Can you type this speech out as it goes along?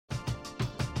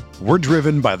We're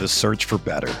driven by the search for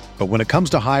better. But when it comes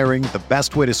to hiring, the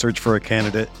best way to search for a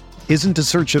candidate isn't to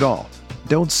search at all.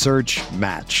 Don't search,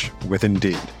 match with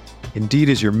Indeed. Indeed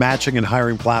is your matching and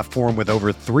hiring platform with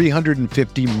over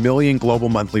 350 million global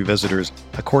monthly visitors,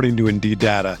 according to Indeed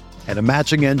data, and a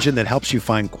matching engine that helps you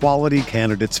find quality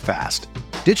candidates fast.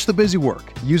 Ditch the busy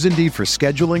work. Use Indeed for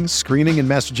scheduling, screening, and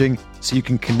messaging so you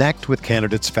can connect with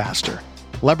candidates faster.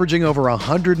 Leveraging over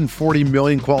 140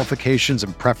 million qualifications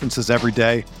and preferences every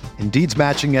day, Indeed's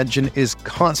matching engine is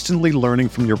constantly learning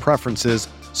from your preferences,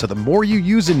 so the more you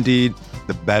use Indeed,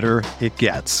 the better it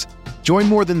gets. Join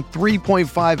more than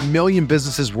 3.5 million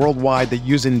businesses worldwide that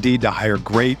use Indeed to hire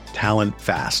great talent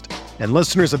fast. And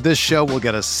listeners of this show will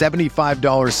get a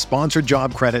 $75 sponsored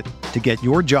job credit to get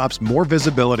your jobs more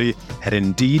visibility at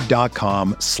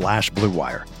Indeed.com/Blue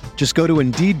Wire. Just go to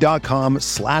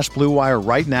Indeed.com/Blue Wire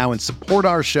right now and support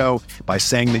our show by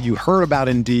saying that you heard about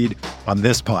Indeed on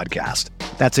this podcast.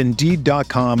 That's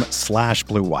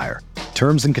Indeed.com/Blue Wire.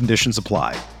 Terms and conditions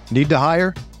apply. Need to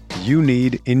hire? You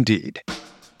need Indeed.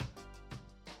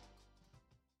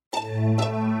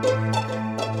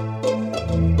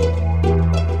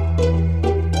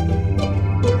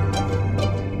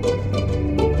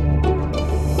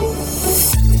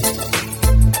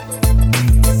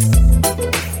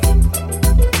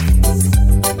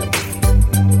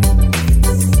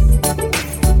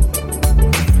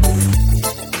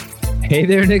 Hey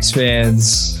there, Knicks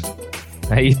fans.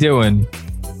 How you doing?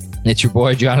 It's your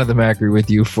boy, Jonathan Macri, with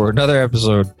you for another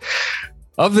episode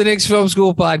of the Knicks Film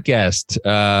School podcast.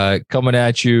 Coming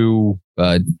at you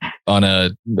on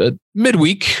a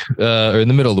midweek, or in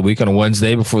the middle of the week on a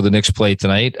Wednesday before the Knicks play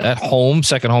tonight at home,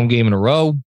 second home game in a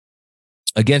row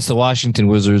against the Washington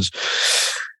Wizards.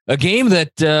 A game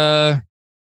that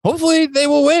hopefully they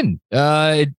will win.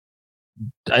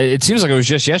 It seems like it was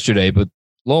just yesterday, but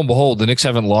lo and behold, the Knicks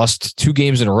haven't lost 2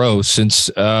 games in a row since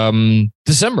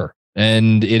December.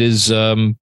 And it is,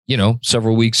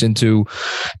 several weeks into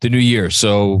the new year.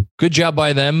 So good job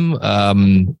by them,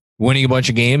 winning a bunch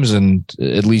of games and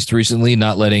at least recently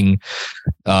not letting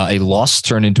a loss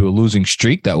turn into a losing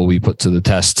streak that will be put to the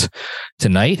test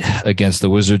tonight against the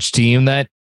Wizards team that,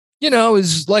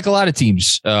 is like a lot of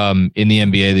teams in the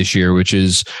NBA this year, which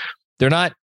is they're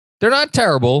not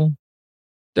terrible.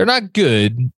 They're not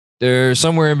good. They're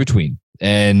somewhere in between.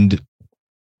 And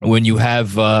when you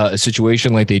have a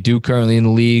situation like they do currently in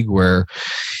the league where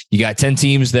you got 10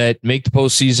 teams that make the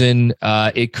postseason,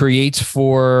 it creates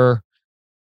for,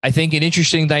 I think, an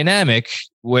interesting dynamic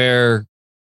where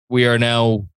we are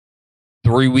now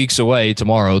 3 weeks away from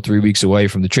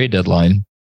the trade deadline.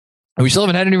 And we still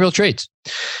haven't had any real trades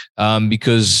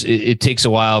because it takes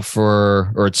a while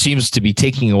it seems to be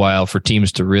taking a while for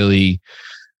teams to really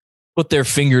put their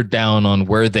finger down on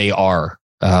where they are.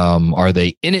 Are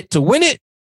they in it to win it,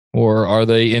 or are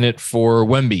they in it for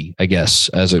Wemby, I guess,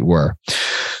 as it were?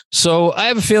 So I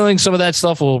have a feeling some of that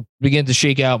stuff will begin to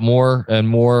shake out more and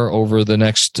more over the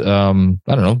next,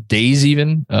 days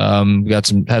even. We had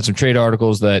some trade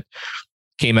articles that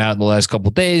came out in the last couple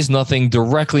of days. Nothing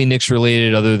directly Knicks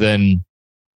related other than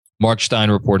Mark Stein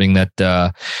reporting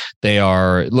that they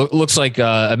are, looks like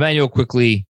Emmanuel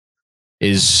Quickley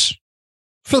is,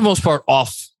 for the most part,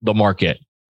 off the market,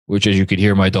 which, as you could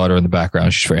hear my daughter in the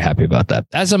background, she's very happy about that,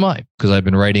 as am I, because I've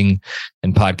been writing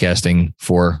and podcasting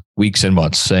for weeks and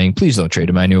months saying, please don't trade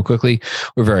Emmanuel Quickley.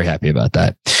 We're very happy about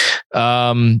that.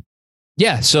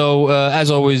 So as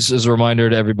always, as a reminder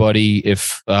to everybody,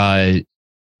 if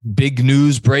big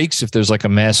news breaks, if there's like a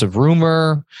massive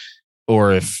rumor,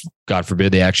 or if, God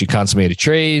forbid, they actually consummate a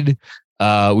trade,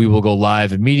 we will go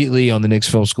live immediately on the Knicks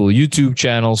Film School YouTube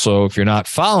channel. So if you're not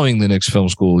following the Knicks Film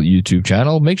School YouTube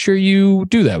channel, make sure you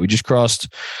do that. We just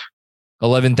crossed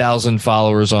 11,000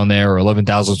 followers on there, or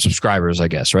 11,000 subscribers, I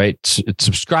guess, right? It's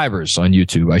subscribers on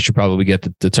YouTube. I should probably get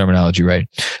the terminology right.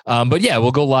 But yeah,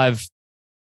 we'll go live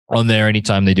on there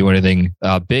anytime they do anything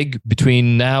big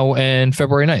between now and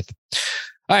February 9th.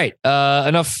 All right.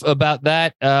 Enough about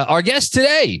that. Our guest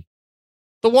today,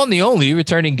 the one, the only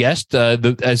returning guest,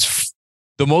 as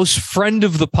the most friend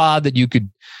of the pod that you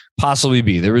could possibly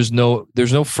be. There's no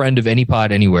friend of any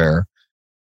pod anywhere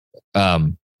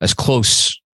as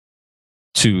close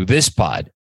to this pod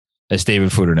as David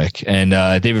Futernick. And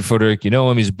David Futernick, you know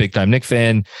him, he's a big time Knicks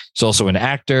fan. He's also an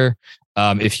actor.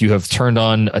 If you have turned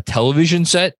on a television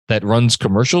set that runs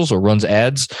commercials or runs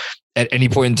ads at any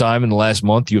point in time in the last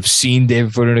month, you have seen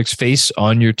David Futernick's face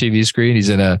on your TV screen. He's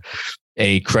in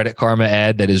a Credit Karma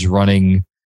ad that is running.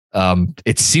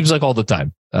 It seems like all the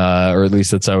time, or at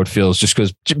least that's how it feels, just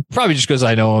because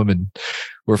I know him and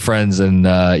we're friends, and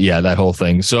that whole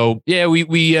thing. So yeah,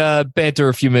 we banter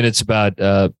a few minutes about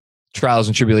trials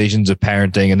and tribulations of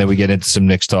parenting, and then we get into some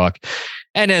Knicks talk.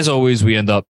 And as always, we end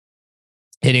up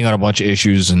hitting on a bunch of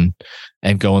issues and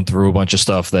going through a bunch of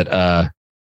stuff that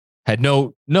had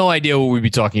no idea what we'd be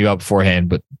talking about beforehand,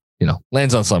 but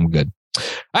lands on something good.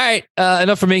 All right,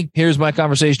 enough for me. Here's my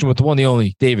conversation with the one, the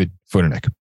only David Futternick.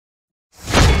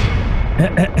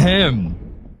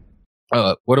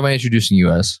 What am I introducing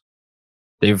you as?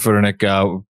 David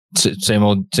Futternick,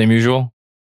 same usual?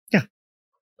 Yeah.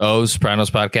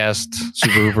 Sopranos podcast,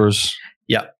 Super Hoopers.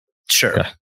 Yeah, sure. Okay.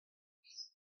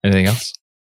 Anything else?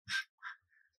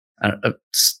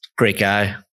 Great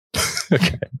guy.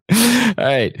 Okay. All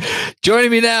right.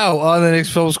 Joining me now on the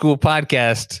Knicks Film School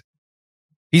podcast.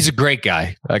 He's a great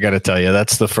guy. I got to tell you,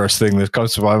 that's the first thing that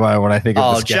comes to my mind when I think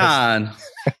of this guy. John,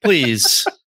 please.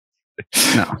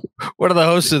 No. One of the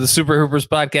hosts of the Super Hoopers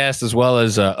podcast, as well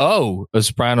as a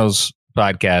Sopranos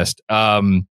podcast.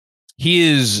 He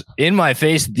is in my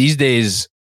face these days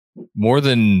more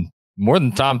than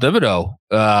Tom Thibodeau.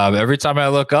 Every time I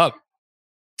look up,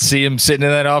 see him sitting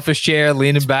in that office chair,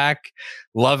 leaning back,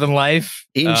 loving life,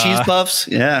 eating cheese puffs.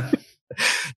 Yeah.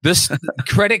 This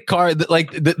Credit Card,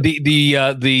 like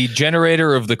the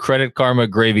generator of the Credit Karma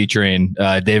gravy train,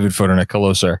 David Futternick.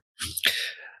 Hello, sir.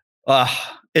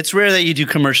 It's rare that you do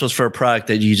commercials for a product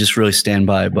that you just really stand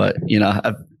by, but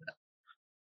I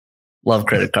love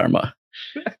Credit Karma.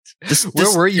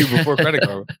 Where were you before Credit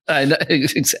Karma? I know,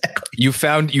 exactly. You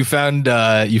found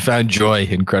joy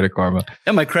in Credit Karma.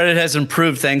 Yeah, my credit has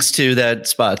improved thanks to that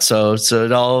spot. So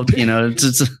it all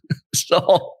it's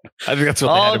all. I think that's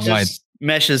what they had in mind.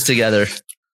 Meshes together.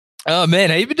 Oh man,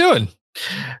 how you been doing?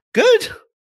 Good.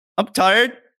 I'm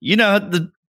tired.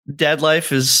 The dad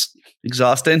life is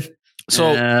exhausting.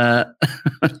 So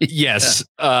yes.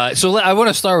 So I want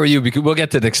to start with you because we'll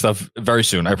get to Nick stuff very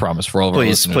soon. I promise. For all of our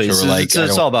listeners, please.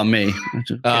 It's all about me.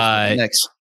 Next.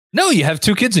 No, you have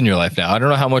 2 kids in your life now. I don't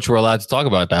know how much we're allowed to talk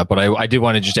about that, but I did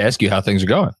want to just ask you how things are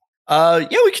going.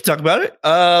 Yeah, we can talk about it.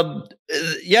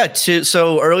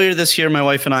 So earlier this year, my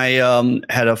wife and I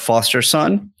had a foster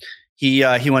son. He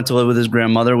went to live with his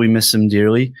grandmother. We miss him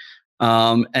dearly.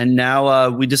 And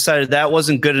now we decided that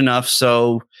wasn't good enough.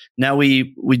 So now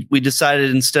we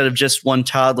decided instead of just one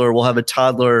toddler, we'll have a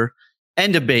toddler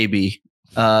and a baby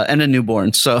and a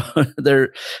newborn. So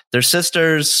they're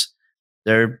sisters.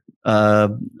 They're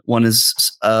one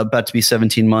is about to be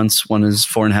 17 months. One is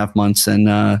 4.5 months. And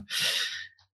I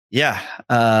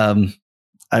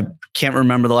can't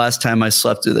remember the last time I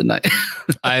slept through the night.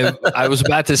 I was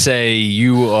about to say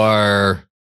you're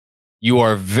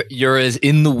as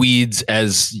in the weeds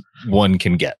as one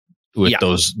can get with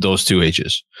those 2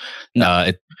 H's.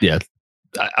 No.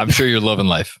 I'm sure you're loving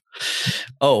life.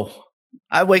 Oh,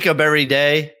 I wake up every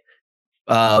day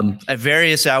at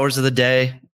various hours of the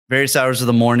day, various hours of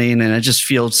the morning, and I just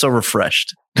feel so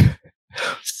refreshed.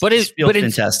 It's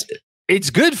fantastic. It's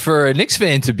good for a Knicks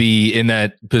fan to be in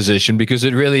that position because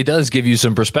it really does give you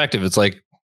some perspective. It's like,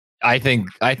 I think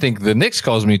the Knicks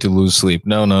cause me to lose sleep.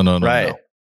 No. Right. No.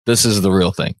 This is the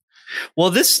real thing. Well,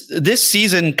 this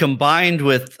season combined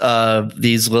with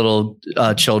these little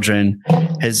children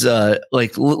has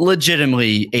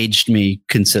legitimately aged me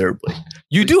considerably.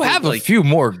 You do have a few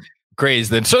more grays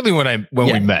than certainly when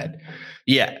we met.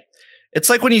 Yeah. It's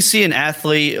like when you see an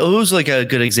athlete who's like a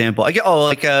good example.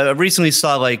 I recently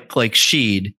saw like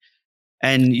Sheed,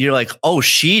 and you're like, oh,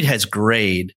 Sheed has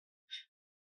grayed.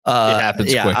 It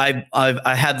happens quick.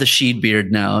 I have the Sheed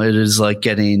beard now. It is like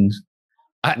getting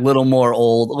a little more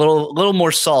old, a little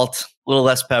more salt, a little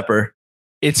less pepper.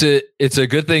 It's a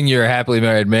good thing you're a happily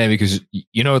married man because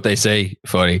you know what they say,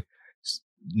 funny.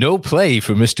 No play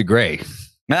for Mr. Gray.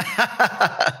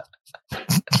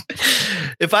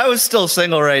 If I was still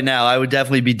single right now, I would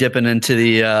definitely be dipping into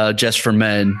the Just for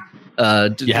Men,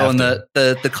 going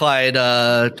the Clyde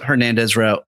Hernandez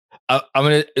route.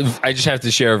 I just have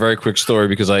to share a very quick story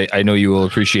because I know you will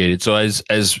appreciate it. So as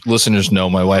listeners know,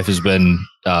 my wife has been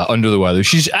under the weather.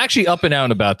 She's actually up and out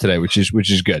and about today, which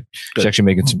is good. She's actually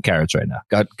making some carrots right now.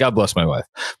 God bless my wife.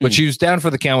 But she was down for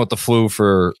the count with the flu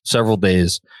for several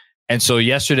days. And so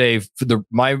yesterday, for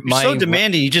You're so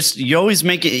demanding. You always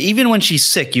make it, even when she's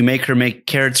sick, you make her make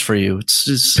carrots for you. It's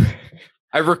just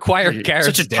I require carrots.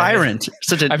 Such a tyrant.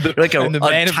 A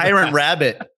tyrant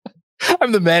rabbit.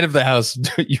 I'm the man of the house.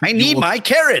 I need my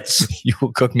carrots. You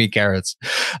will cook me carrots.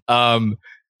 But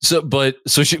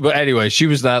anyway, she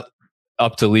was not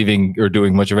up to leaving or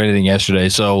doing much of anything yesterday.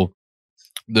 So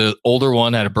the older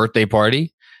one had a birthday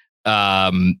party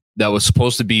that was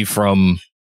supposed to be from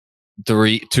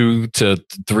 2 to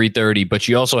 3:30, but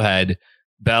she also had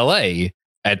ballet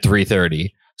at 3:30.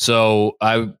 So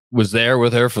I was there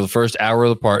with her for the first hour of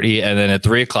the party, and then at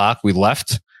 3:00 we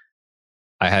left.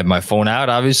 I had my phone out,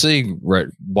 obviously,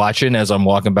 watching as I'm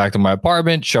walking back to my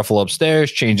apartment, shuffle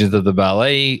upstairs, change into the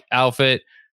ballet outfit,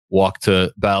 walk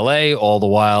to ballet, all the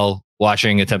while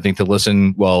attempting to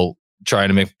listen while trying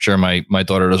to make sure my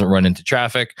daughter doesn't run into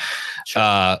traffic.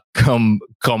 Come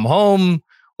home,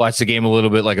 watch the game a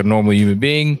little bit like a normal human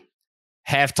being.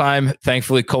 Halftime,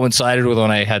 thankfully, coincided with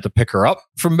when I had to pick her up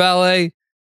from ballet.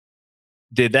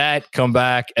 Did that, come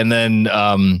back, and then,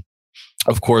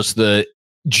 of course, we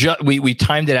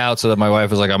timed it out so that my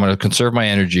wife was like, I'm going to conserve my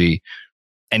energy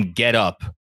and get up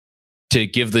to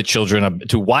give the children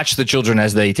to watch the children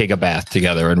as they take a bath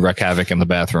together and wreak havoc in the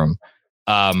bathroom.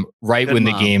 Right Good when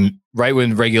mom. Right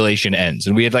when regulation ends,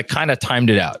 and we had like kind of timed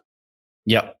it out.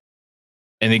 Yep.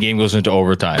 And the game goes into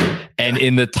overtime, and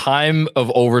in the time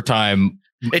of overtime,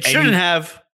 it shouldn't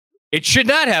have. It should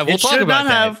not have. We'll talk about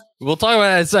that. We'll talk about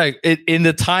that in a sec. In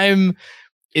the time.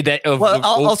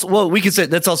 We could say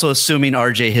that's also assuming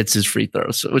RJ hits his free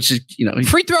throws, which is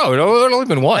free throw. It only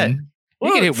been one.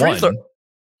 He can hit one.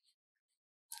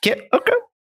 Okay.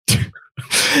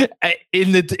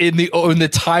 In the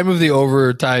time of the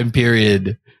overtime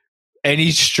period,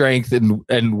 any strength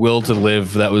and will to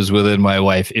live that was within my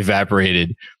wife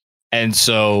evaporated, and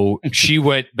so she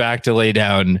went back to lay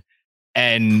down.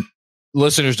 And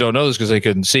listeners don't know this because they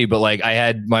couldn't see, but like I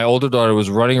had my older daughter was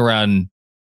running around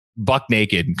buck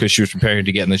naked because she was preparing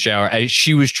to get in the shower as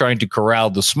she was trying to corral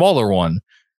the smaller one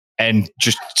and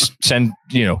just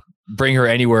bring her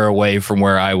anywhere away from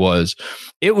where I was.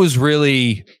 It was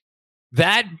really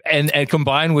that, and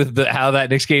combined with how that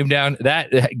Knicks game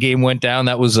went down.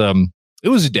 That was it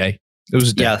was a day. It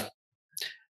was a day. Yeah,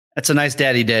 that's a nice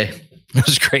daddy day. It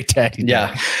was a great daddy day.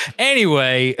 Yeah.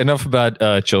 Anyway, enough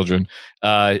about children.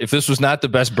 If this was not the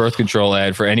best birth control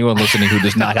ad for anyone listening who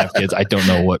does not have kids, I don't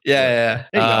know what. Yeah.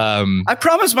 I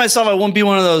promised myself I won't be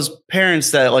one of those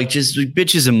parents that like just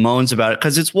bitches and moans about it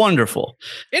because it's wonderful.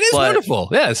 It is wonderful.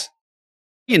 Yes.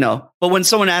 But when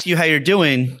someone asks you how you're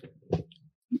doing,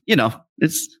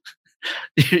 it's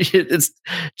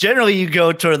generally you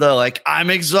go toward the like, I'm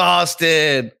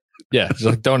exhausted. Yeah,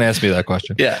 like, don't ask me that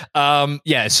question. Yeah.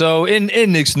 So in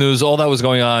Knicks news, all that was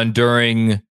going on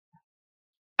during.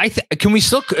 Can we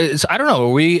still? I don't know.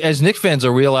 Are we as Knicks fans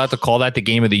are we allowed to call that the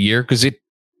game of the year? Because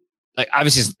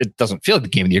obviously it doesn't feel like the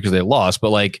game of the year because they lost, but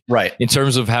like right in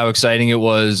terms of how exciting it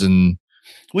was, and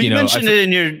you mentioned it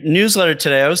in your newsletter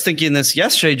today. I was thinking this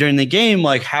yesterday during the game,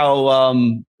 like how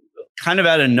kind of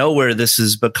out of nowhere this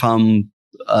has become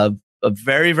a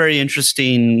very, very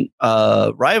interesting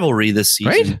rivalry this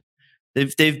season. Right?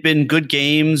 They've been good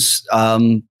games.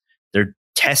 They're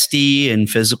testy and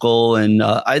physical, and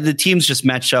the teams just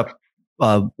match up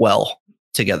well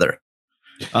together.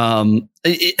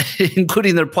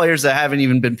 Including their players that haven't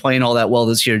even been playing all that well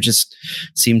this year, just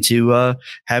seem to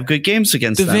have good games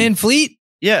against them. Van Fleet,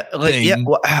 yeah, what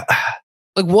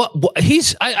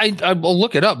he's. I'll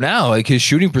look it up now. Like his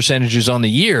shooting percentages on the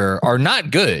year are not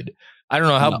good. I don't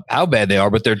know how bad they are,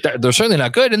 but they're certainly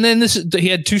not good. And then he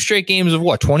had 2 straight games of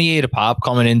 28 a pop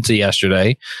coming into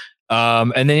yesterday.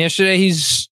 And then yesterday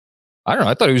I don't know.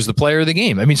 I thought he was the player of the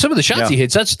game. I mean, some of the shots he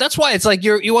hits, that's why it's like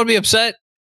you want to be upset,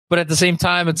 but at the same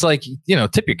time, it's like,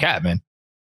 tip your cap, man.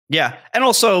 Yeah. And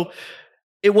also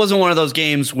it wasn't one of those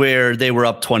games where they were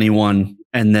up 21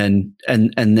 and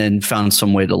then found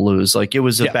some way to lose. Like it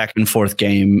was a back and forth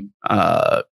game,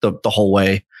 the whole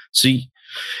way. So you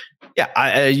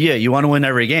want to win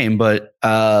every game, but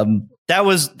that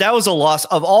was a loss.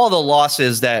 Of all the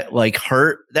losses that like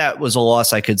hurt, that was a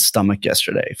loss I could stomach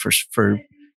yesterday for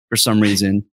some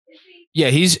reason. Yeah,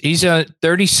 he's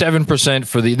 37%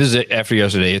 for this is after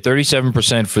yesterday.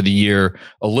 37% for the year,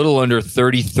 a little under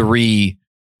 33%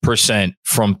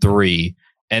 from 3,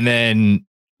 and then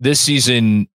this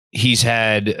season he's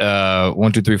had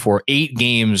 8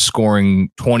 games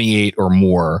scoring 28 or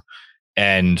more.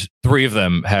 And 3 of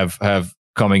them have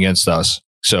come against us.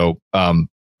 So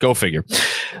go figure.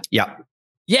 Yeah.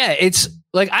 Yeah. It's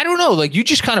like, I don't know. Like you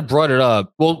just kind of brought it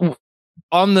up. Well,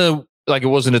 on the, like, it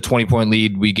wasn't a 20-point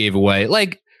lead we gave away.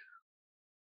 Like,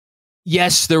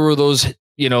 yes, there were those,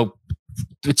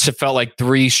 it felt like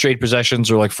 3 straight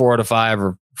possessions or like 4 out of 5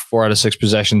 or 4 out of 6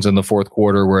 possessions in the fourth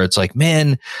quarter where it's like, man,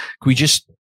 can we just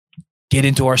get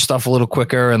into our stuff a little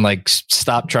quicker and like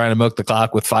stop trying to milk the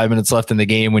clock with 5 minutes left in the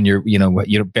game when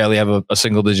you barely have a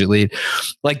single digit lead.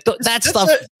 Like that's stuff.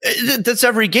 That's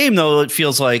every game though. It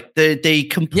feels like they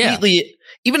completely,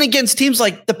 even against teams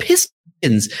like the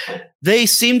Pistons, they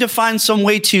seem to find some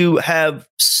way to have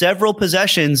several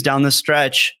possessions down the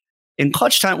stretch in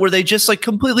clutch time where they just like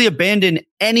completely abandon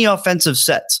any offensive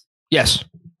sets. Yes.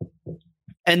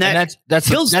 And that's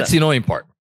the annoying part.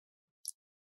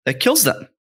 That kills them.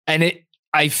 And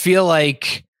I feel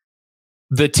like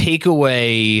the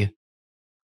takeaway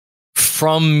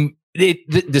from it,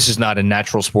 this is not a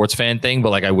natural sports fan thing, but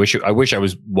like I wish I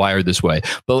was wired this way.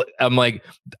 But I'm like,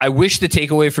 I wish the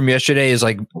takeaway from yesterday is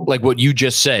like what you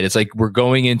just said. It's like we're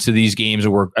going into these games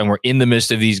and we're in the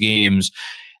midst of these games,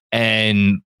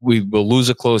 and we will lose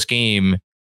a close game.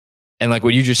 And like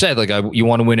what you just said, like you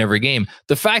want to win every game.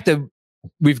 The fact that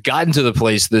we've gotten to the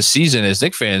place this season as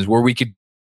Knicks fans where we could,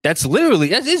 that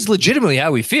is legitimately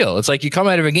how we feel. It's like you come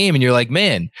out of a game and you're like,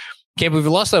 man, can't believe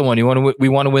we lost that one. We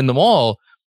want to win them all.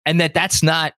 And that's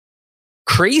not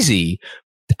crazy.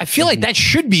 I feel like that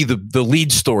should be the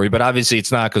lead story, but obviously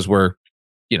it's not because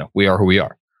we are who we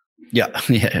are. Yeah.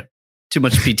 Too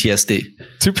much PTSD.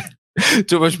 Too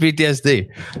much PTSD.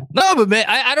 No, but man,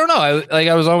 I don't know.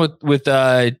 I was on with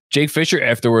Jake Fisher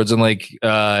afterwards, and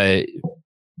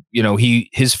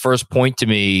his first point to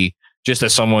me, just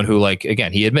as someone who, like,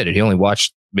 again, he admitted he only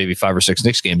watched maybe 5 or 6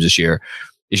 Knicks games this year.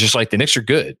 It's just like the Knicks are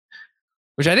good,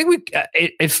 which I think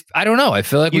I don't know. I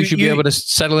feel like we should be able to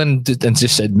settle in and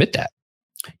just admit that.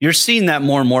 You're seeing that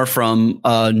more and more from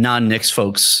non-Knicks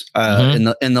folks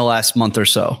in the last month or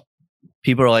so.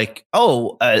 People are like,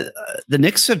 the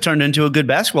Knicks have turned into a good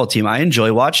basketball team. I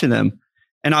enjoy watching them.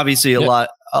 And obviously a lot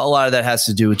of that has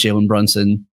to do with Jalen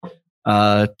Brunson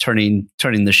turning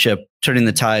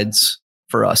the tides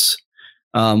for us,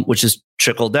 which has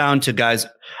trickled down to guys.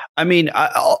 I mean,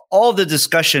 all the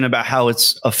discussion about how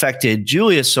it's affected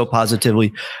Julius so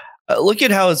positively. Look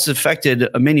at how it's affected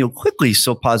Emmanuel Quickley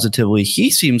so positively. He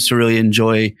seems to really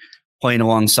enjoy playing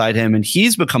alongside him, and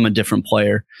he's become a different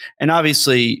player. And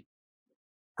obviously,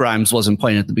 Grimes wasn't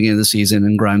playing at the beginning of the season,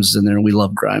 and Grimes is in there, and we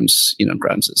love Grimes.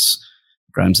 Grimes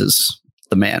is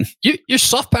the man. You're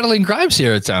soft pedaling Grimes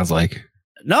here, it sounds like.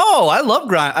 No, I love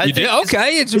Grimes. You do?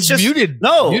 Okay, it's just muted.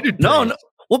 No.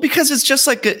 Well, because it's just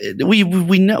like we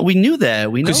knew that. We know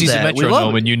that. Because he's a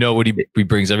metronome, and you know what he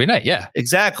brings every night. Yeah,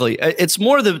 exactly. It's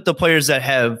more the players that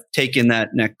have taken that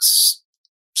next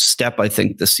step, I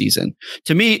think, this season.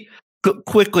 To me,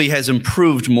 Quickly has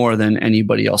improved more than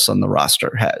anybody else on the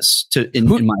roster has.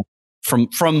 From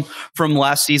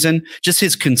last season, just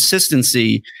his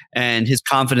consistency and his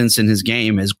confidence in his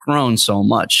game has grown so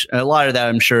much. And a lot of that,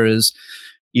 I'm sure, is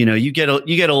you get a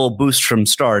little boost from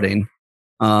starting.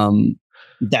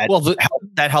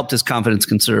 That helped his confidence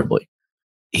considerably.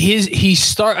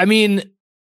 It's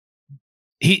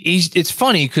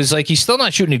funny because like he's still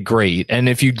not shooting it great, and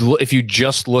if you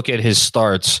just look at his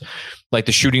starts, like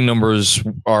the shooting numbers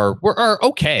are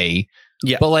okay.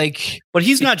 Yeah, but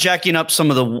he's not jacking up some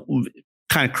of the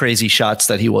kind of crazy shots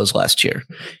that he was last year.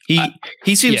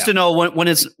 He seems to know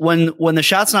when the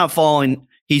shot's not falling.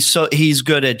 He's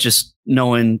good at just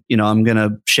knowing, I'm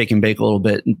gonna shake and bake a little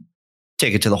bit and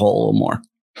take it to the hole a little more.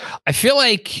 I feel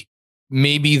like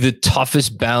maybe the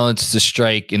toughest balance to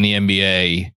strike in the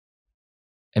NBA,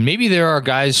 and maybe there are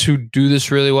guys who do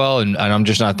this really well, and I'm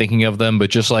just not thinking of them, but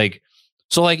just like,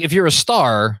 so like if you're a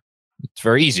star, it's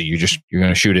very easy. You're going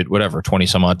to shoot it, whatever, 20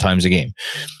 some odd times a game.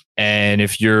 And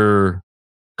if you're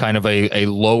kind of a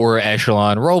lower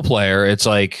echelon role player, it's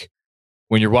like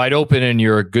when you're wide open and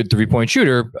you're a good 3-point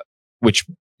shooter, which,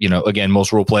 again,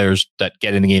 most role players that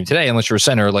get in the game today, unless you're a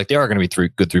center, like they are going to be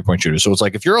good 3-point shooters. So it's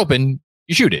like, if you're open,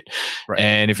 you shoot it. Right.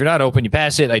 And if you're not open, you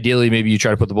pass it. Ideally, maybe you try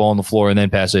to put the ball on the floor and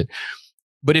then pass it.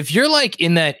 But if you're like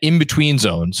in that in-between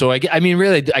zone, so I mean,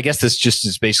 really, I guess this just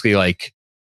is basically like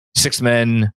 6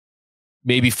 men,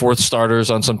 maybe 4th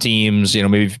starters on some teams,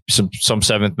 maybe some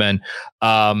 7th men.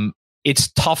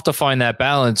 It's tough to find that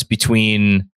balance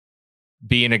between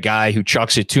being a guy who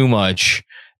chucks it too much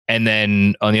and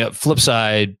then on the flip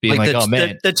side being like oh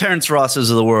man, the Terrence Rosses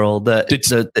of the world.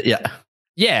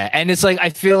 Yeah. And it's like,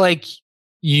 I feel like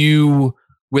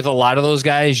with a lot of those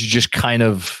guys, you just kind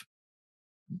of,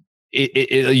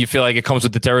 you feel like it comes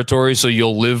with the territory. So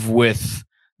you'll live with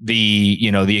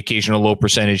the occasional low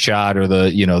percentage shot or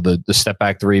the step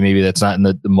back 3. Maybe that's not in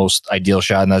the most ideal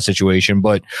shot in that situation.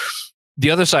 But the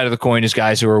other side of the coin is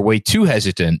guys who are way too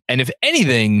hesitant. And if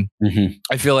anything,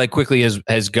 I feel like Quickly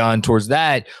has gone towards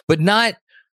that, but not.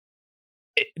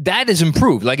 That has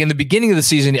improved. Like in the beginning of the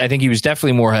season, I think he was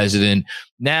definitely more hesitant.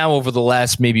 Now, over the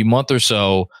last maybe month or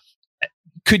so,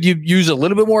 could you use a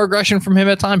little bit more aggression from him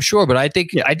at times? Sure, but I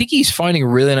think he's finding a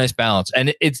really nice balance,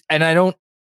 and I don't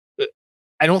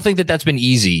think that's been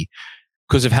easy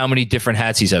because of how many different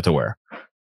hats he's had to wear.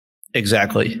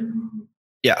 Exactly.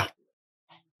 Yeah.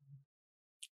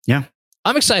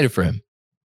 I'm excited for him.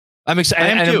 I'm excited.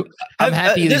 I am too. I'm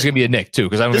happy there's going to be a Knick too,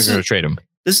 because I don't think they're going to trade him.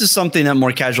 This is something that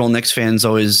more casual Knicks fans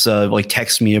always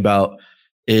text me about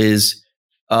is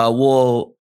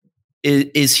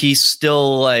he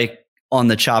still like on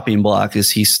the chopping block?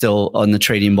 Is he still on the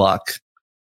trading block?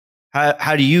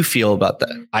 How do you feel about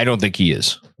that? I don't think he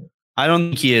is. I don't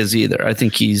think he is either. I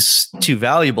think he's too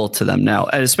valuable to them now,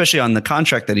 and especially on the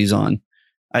contract that he's on.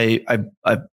 I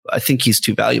think he's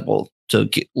too valuable to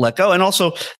let go. And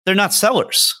also, they're not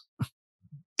sellers.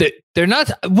 They're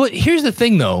not. Well, here's the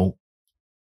thing, though.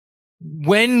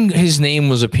 When his name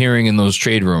was appearing in those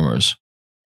trade rumors,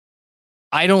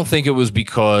 I don't think it was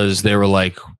because they were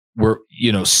like,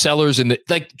 sellers in the,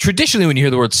 like, traditionally when you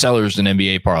hear the word sellers in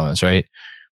NBA parlance, right?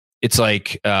 It's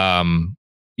like,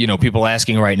 people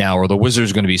asking right now, are the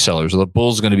Wizards going to be sellers? Are the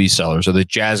Bulls going to be sellers? Are the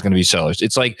Jazz going to be sellers?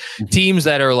 It's like teams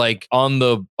that are like on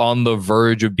the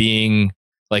verge of being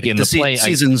like in the play.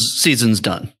 Season's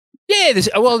done. Yeah,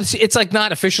 it's like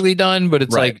not officially done, but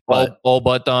it's like all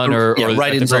but done, or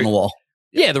writing's on the wall.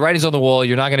 Yeah, the writing's on the wall.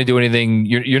 You're not going to do anything.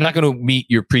 You're not going to meet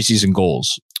your preseason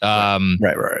goals.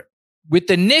 Right. With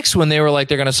the Knicks, when they were like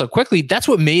they're going to sell quickly, that's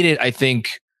what made it, I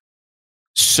think,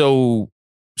 so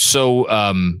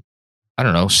I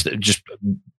don't know, just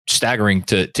staggering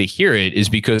to hear it, is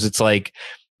because it's like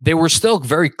they were still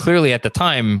very clearly at the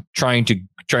time trying to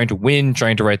win,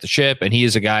 trying to right the ship. And he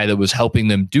is a guy that was helping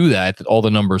them do that. All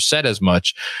the numbers said as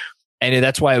much. And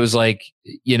that's why it was like,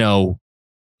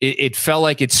 it felt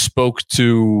like it spoke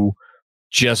to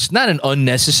just not an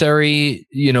unnecessary,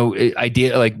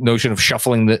 idea, like notion of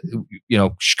shuffling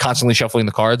constantly shuffling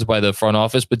the cards by the front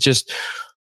office, but just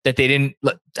that they didn't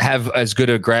have as good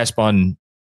a grasp on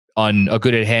a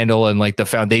good handle, and like the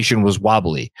foundation was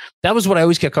wobbly. That was what I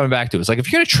always kept coming back to. It's like,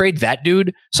 if you're going to trade that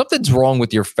dude, something's wrong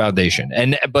with your foundation.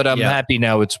 But I'm happy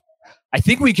now. I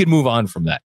think we can move on from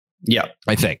that. Yeah,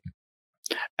 I think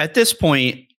at this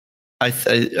point, I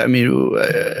mean,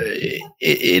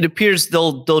 it appears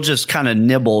they'll just kind of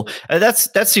nibble.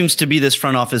 That seems to be this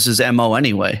front office's MO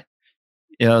anyway.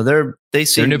 They're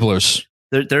nibblers.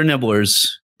 They're nibblers.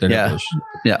 Yeah.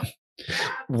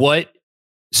 What?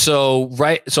 So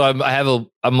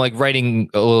I'm like writing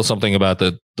a little something about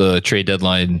the trade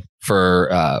deadline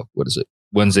for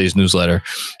Wednesday's newsletter,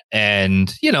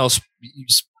 and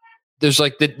there's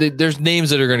like there's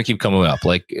names that are going to keep coming up,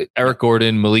 like Eric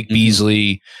Gordon, Malik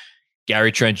Beasley,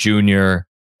 Gary Trent Jr.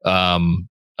 I'm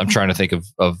trying to think of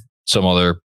some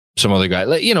other guy,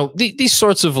 like these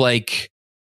sorts of like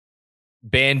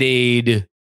Band-Aid.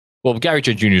 Well, Gary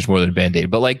Trent Jr. is more than a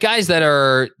Band-Aid, but like guys that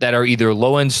are either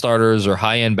low end starters or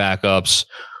high end backups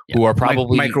who are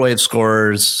probably microwave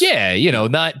scorers. Yeah,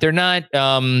 they're not.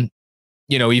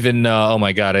 Even oh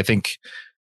my god, I think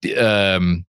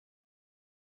the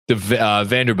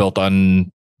Vanderbilt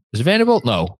is it Vanderbilt?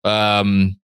 No,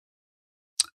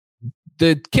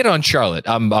 the kid on Charlotte.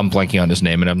 I'm blanking on his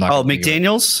name, and I'm not. Oh,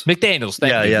 McDaniels. McDaniels.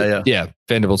 Yeah.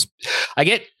 Vanderbilt's. I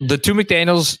get the two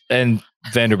McDaniels and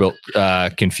Vanderbilt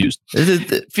confused.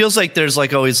 It feels like there's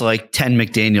like always like 10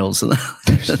 McDaniels in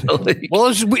the league. Well,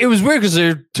 it was weird because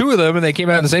there are two of them and they came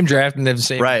out in the same draft and they have the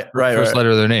same first letter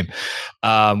of their name,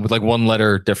 with like one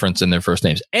letter difference in their first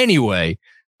names. Anyway,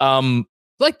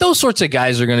 like those sorts of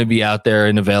guys are going to be out there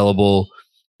and available,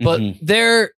 but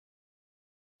they're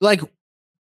like,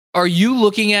 are you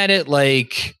looking at it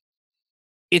like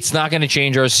it's not going to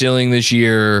change our ceiling this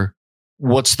year?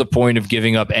 What's the point of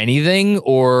giving up anything?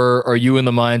 Or are you in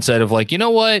the mindset of like, you know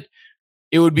what?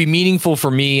 It would be meaningful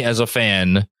for me as a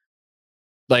fan,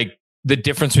 like the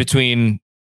difference between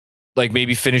like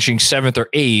maybe finishing 7th or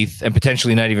 8th and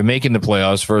potentially not even making the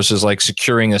playoffs versus like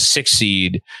securing a 6th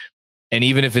seed. And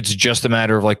even if it's just a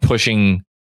matter of like pushing,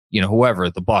 whoever,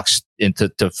 the Bucks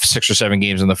into 6 or 7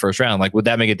 games in the first round, like would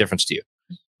that make a difference to you?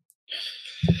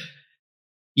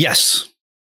 Yes.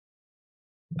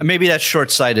 Maybe that's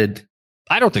short-sighted.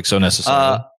 I don't think so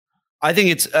necessarily. I think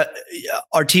it's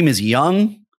our team is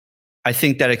young. I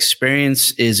think that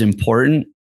experience is important.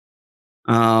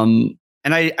 And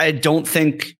I don't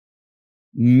think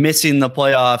missing the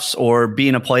playoffs or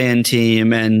being a play-in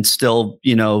team and still,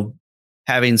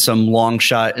 having some long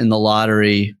shot in the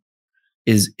lottery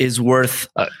is worth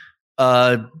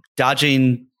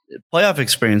dodging playoff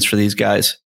experience for these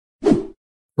guys.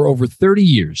 For over 30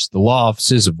 years, the law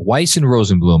offices of Weiss and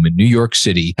Rosenblum in New York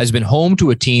City has been home to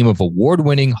a team of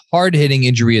award-winning, hard-hitting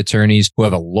injury attorneys who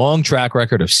have a long track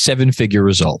record of 7-figure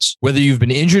results. Whether you've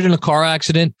been injured in a car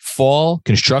accident, fall,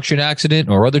 construction accident,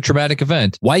 or other traumatic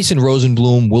event, Weiss and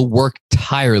Rosenblum will work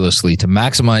tirelessly to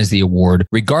maximize the award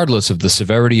regardless of the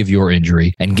severity of your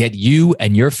injury and get you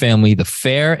and your family the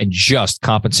fair and just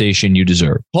compensation you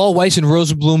deserve. Call Weiss and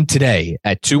Rosenblum today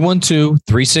at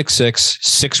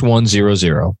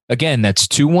 212-366-6100. Again, that's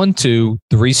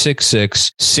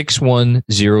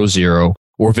 212-366-6100,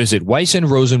 or visit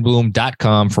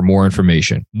weissandrosenblum.com for more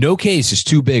information. No case is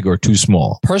too big or too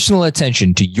small. Personal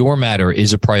attention to your matter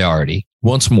is a priority.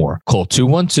 Once more, call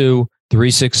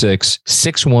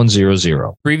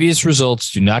 212-366-6100. Previous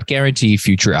results do not guarantee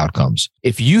future outcomes.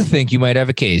 If you think you might have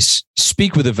a case,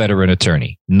 speak with a veteran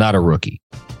attorney, not a rookie.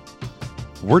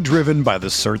 We're driven by the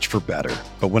search for better.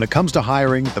 But when it comes to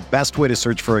hiring, the best way to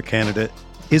search for a candidate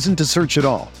isn't to search at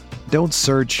all. Don't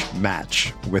search,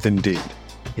 match with Indeed.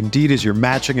 Indeed is your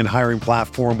matching and hiring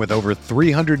platform with over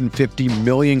 350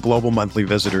 million global monthly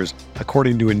visitors,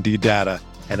 according to Indeed data,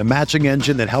 and a matching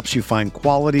engine that helps you find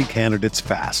quality candidates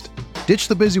fast. Ditch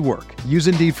the busy work. Use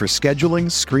Indeed for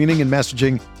scheduling, screening, and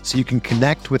messaging so you can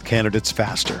connect with candidates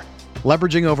faster.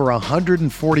 Leveraging over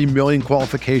 140 million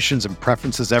qualifications and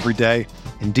preferences every day,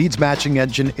 Indeed's matching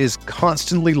engine is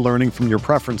constantly learning from your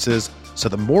preferences, so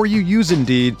the more you use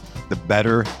Indeed, the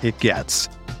better it gets.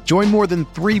 Join more than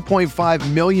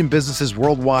 3.5 million businesses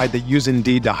worldwide that use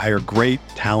Indeed to hire great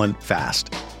talent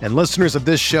fast. And listeners of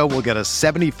this show will get a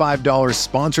 $75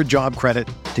 sponsored job credit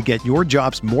to get your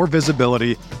jobs more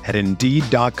visibility at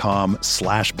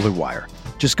Indeed.com/Blue Wire.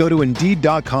 Just go to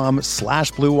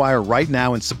Indeed.com/Blue Wire right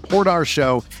now and support our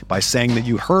show by saying that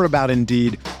you heard about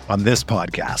Indeed on this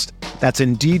podcast. That's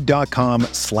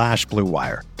Indeed.com/Blue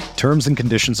Wire. Terms and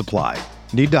conditions apply.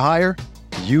 Need to hire?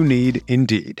 You need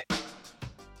Indeed.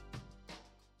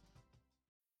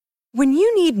 When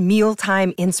you need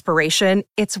mealtime inspiration,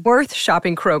 it's worth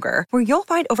shopping Kroger, where you'll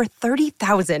find over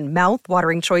 30,000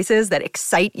 mouth-watering choices that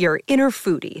excite your inner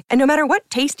foodie. And no matter what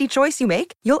tasty choice you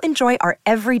make, you'll enjoy our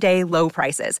everyday low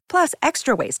prices, plus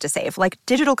extra ways to save, like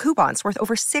digital coupons worth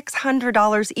over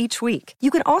 $600 each week. You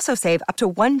can also save up to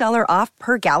 $1 off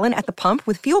per gallon at the pump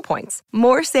with fuel points.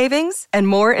 More savings and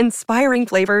more inspiring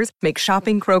flavors make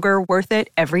shopping Kroger worth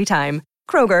it every time.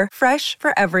 Kroger, fresh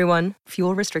for everyone.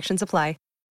 Fuel restrictions apply.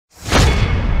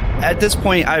 At this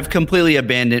point, I've completely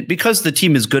abandoned, because the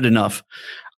team is good enough.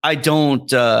 I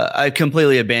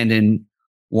completely abandoned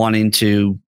wanting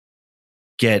to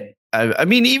get. I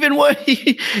mean, even when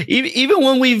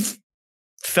we've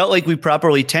felt like we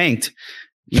properly tanked,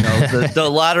 the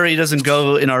lottery doesn't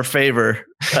go in our favor.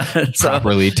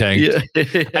 Properly tanked.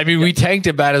 Yeah. I mean, we tanked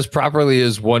about as properly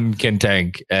as one can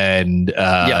tank, and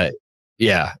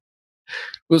yeah.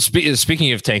 Well,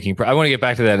 speaking of tanking, I want to get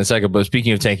back to that in a second, but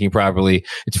speaking of tanking properly,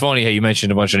 it's funny how you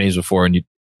mentioned a bunch of names before, and you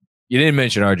didn't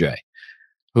mention RJ,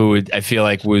 who I feel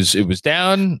like was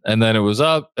down, and then it was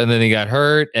up, and then he got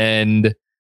hurt, and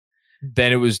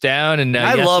then it was down, and now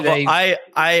I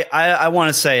want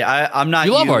to say I'm not.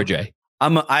 You love RJ.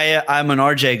 I'm an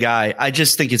RJ guy. I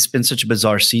just think it's been such a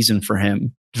bizarre season for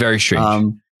him. Very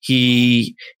strange.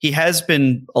 He has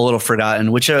been a little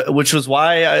forgotten, which was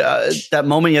why that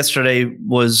moment yesterday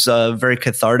was very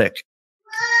cathartic.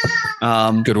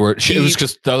 Good word. It was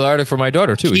cathartic for my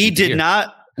daughter too. He did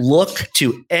not look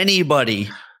to anybody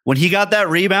when he got that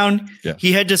rebound. Yeah.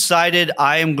 He had decided,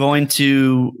 I am going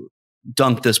to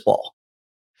dunk this ball.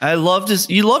 You love to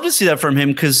see that from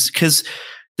him, because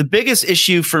the biggest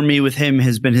issue for me with him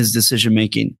has been his decision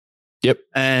making. Yep,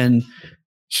 and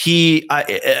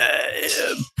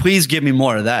please give me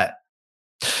more of that.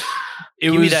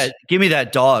 Give me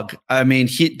that dog. I mean,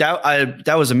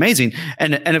 that was amazing.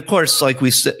 And of course, like we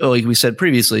said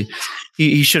previously,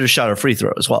 he should have shot a free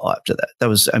throw as well after that. That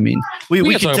was, I mean, we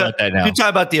can talk about that now. We can talk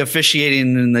about the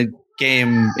officiating in the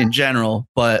game in general,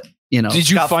 but did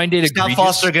you find it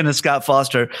egregious? Scott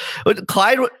Foster.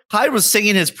 Clyde was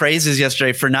singing his praises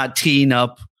yesterday for not teeing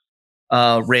up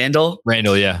Randall,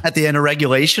 yeah, at the end of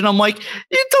regulation. I'm like,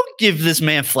 don't give this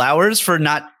man flowers for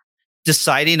not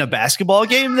deciding a basketball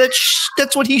game.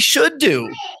 That's what he should do.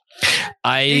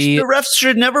 The refs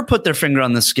should never put their finger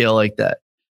on the scale like that.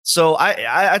 So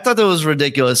I thought that was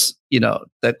ridiculous.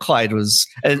 That Clyde was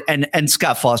and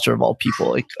Scott Foster of all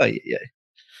people. Yeah.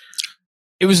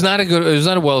 It was not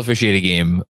a well officiated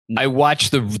game. I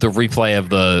watched the replay of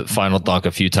the final dunk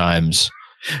a few times.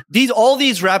 All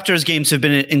these Raptors games have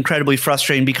been incredibly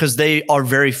frustrating because they are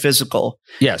very physical.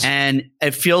 Yes. And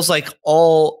it feels like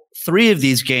all three of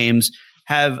these games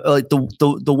have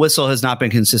the whistle has not been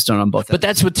consistent on both. But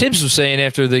that's what Tibbs was saying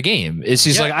after the game.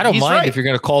 He's like, I don't mind if you're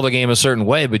going to call the game a certain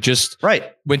way, but just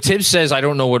when Tibbs says, I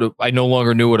no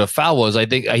longer knew what a foul was, I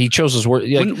think he chose his word.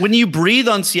 When you breathe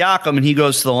on Siakam and he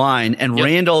goes to the line and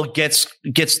Randall gets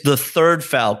the third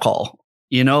foul call,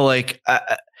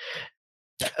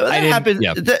 that happens.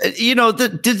 Yeah.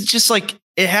 Just like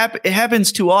it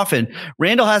happens too often.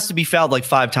 Randall has to be fouled like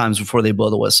 5 times before they blow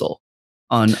the whistle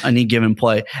on any given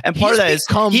play, and part of that is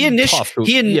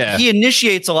he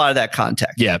initiates a lot of that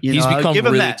contact. Yeah, he's become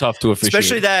really tough to officiate,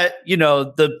 especially that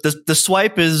the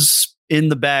swipe is in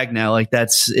the bag now. Like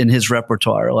that's in his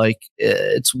repertoire. Like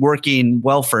it's working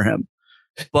well for him.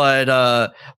 But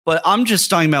I'm just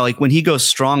talking about like when he goes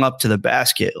strong up to the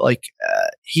basket, like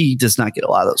he does not get a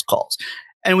lot of those calls.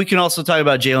 And we can also talk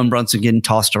about Jalen Brunson getting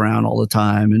tossed around all the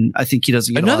time. And I think he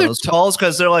doesn't get a lot of those calls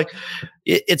because they're like,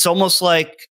 it's almost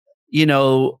like, you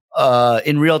know,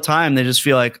 in real time, they just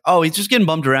feel like, oh, he's just getting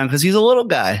bumped around because he's a little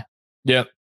guy. Yeah.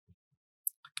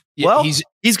 Well,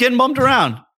 he's getting bumped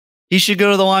around. He should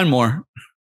go to the line more.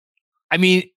 I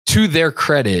mean, to their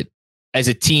credit, as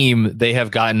a team, they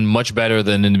have gotten much better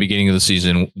than in the beginning of the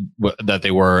season that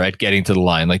they were at getting to the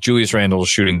line. Like Julius Randle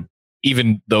shooting,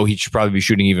 even though he should probably be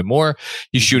shooting even more,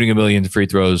 he's shooting 1 million free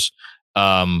throws.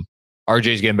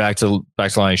 RJ's getting back to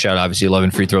the line shot. Obviously,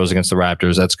 11 free throws against the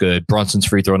Raptors. That's good. Brunson's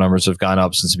free throw numbers have gone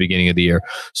up since the beginning of the year,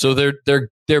 so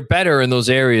they're better in those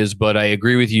areas. But I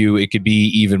agree with you; it could be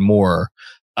even more.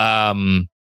 And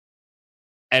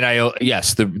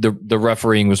the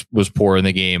refereeing was poor in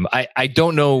the game. I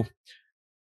don't know.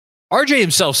 RJ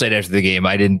himself said after the game,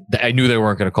 I knew they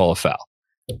weren't going to call a foul,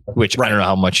 which I don't know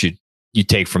how much you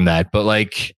take from that, but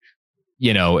like,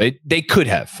 you know, they could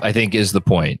have, I think is the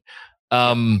point.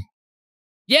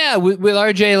 Yeah, with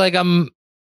RJ, like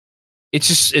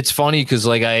it's funny because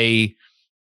like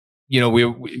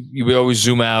we always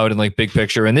zoom out and like big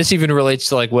picture, and this even relates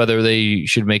to like whether they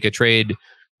should make a trade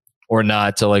or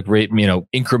not to like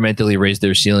incrementally raise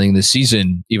their ceiling this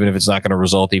season, even if it's not going to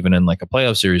result even in like a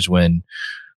playoff series win.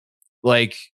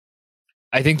 Like,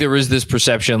 I think there is this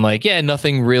perception like, yeah,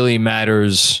 nothing really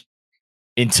matters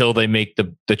until they make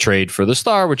the trade for the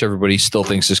star, which everybody still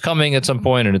thinks is coming at some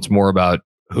point, and it's more about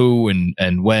who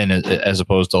and when as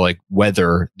opposed to like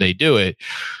whether they do it.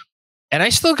 And I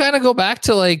still kind of go back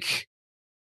to like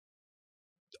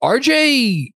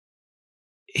RJ,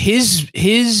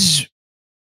 his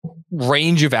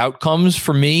range of outcomes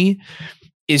for me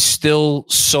is still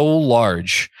so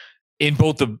large in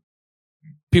both the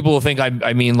people will think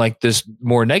I mean like this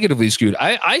more negatively skewed.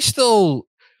 I still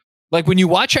like when you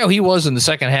watch how he was in the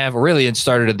second half, really it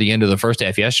started at the end of the first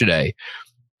half yesterday.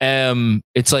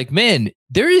 It's like, man,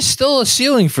 there is still a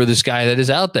ceiling for this guy that is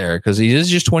out there because he is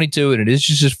just 22 and it is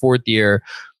just his fourth year,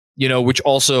 you know, which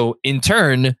also in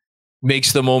turn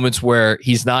makes the moments where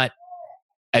he's not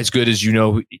as good as you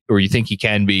know or you think he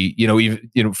can be, you know,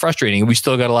 even frustrating. And we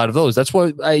still got a lot of those. That's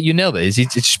what you nailed it.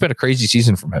 It's just been a crazy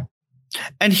season from him.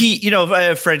 And he, you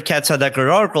know, Fred Katz had that great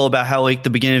article about how like the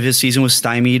beginning of his season was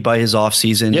stymied by his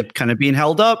offseason, kind of being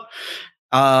held up.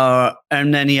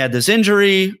 And then he had this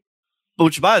injury,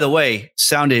 which, by the way,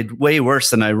 sounded way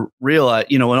worse than I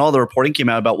realized. You know, when all the reporting came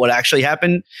out about what actually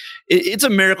happened, it's a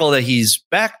miracle that he's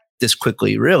back this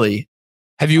quickly, really.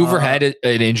 Have you ever had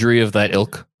an injury of that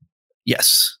ilk?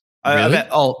 Yes. Really?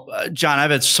 John,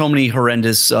 I've had so many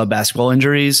horrendous basketball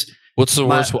injuries. What's the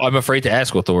worst? I'm afraid to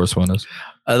ask what the worst one is.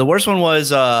 The worst one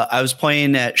was I was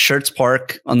playing at Schertz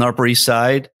Park on the Upper East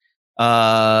Side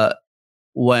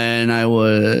when I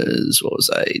was,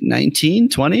 19,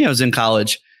 20? I was in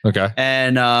college. Okay.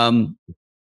 And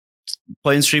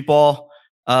playing street ball.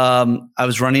 I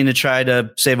was running to try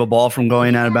to save a ball from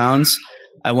going out of bounds.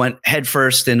 I went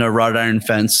headfirst in a wrought iron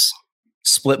fence,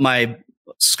 split my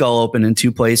skull open in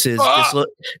two places,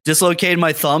 dislocated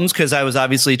my thumbs because I was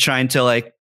obviously trying to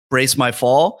like brace my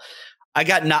fall.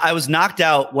 I was knocked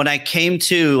out when I came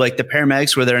to, like the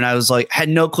paramedics were there and I was like, had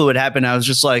no clue what happened. I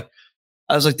was like,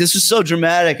 this is so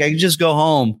dramatic. I can just go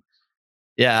home.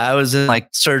 Yeah. I was in like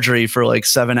surgery for like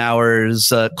 7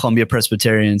 hours, Columbia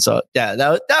Presbyterian. So yeah,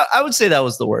 that I would say that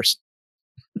was the worst.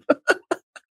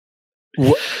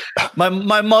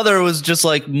 My mother was just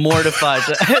like mortified.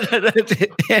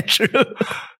 Andrew.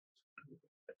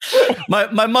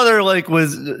 My mother like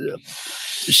was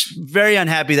very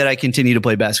unhappy that I continue to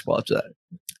play basketball after that.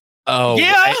 Oh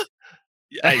yeah,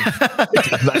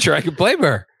 I'm not sure I can blame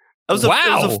her.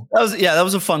 That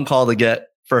was a fun call to get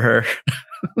for her.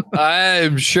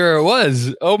 I'm sure it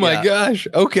was. Oh my gosh.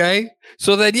 Okay.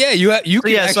 So then,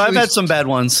 so I've had some bad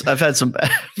ones. I've had some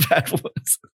bad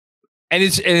ones. And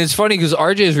it's funny because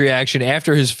RJ's reaction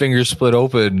after his fingers split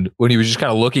open when he was just kind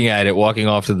of looking at it, walking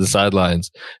off to the sidelines,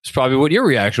 is probably what your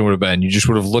reaction would have been. You just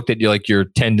would have looked at your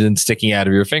tendon sticking out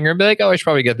of your finger and be like, "Oh, I should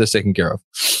probably get this taken care of."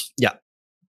 Yeah.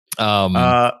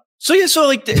 So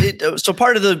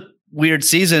part of the weird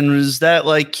season is that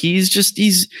like he's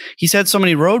had so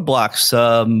many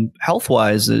roadblocks, health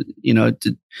wise, and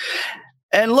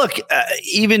look,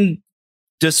 even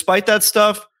despite that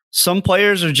stuff. Some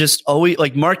players are just always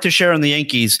like Mark Teixeira on the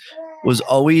Yankees was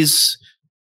always,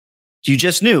 you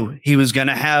just knew he was going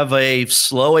to have a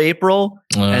slow April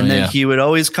and then he would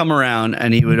always come around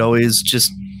and he would always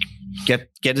just get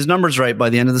his numbers right by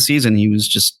the end of the season.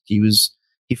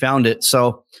 He found it.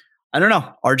 So I don't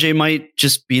know. RJ might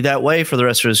just be that way for the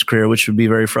rest of his career, which would be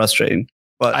very frustrating.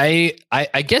 But I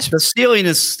guess the ceiling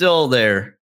is still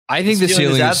there. I think the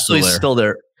ceiling is absolutely still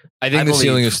there. I think the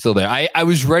ceiling is still there. I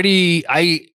was ready.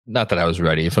 Not that I was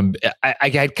ready. I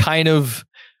had kind of,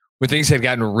 when things had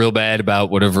gotten real bad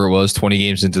about whatever it was, 20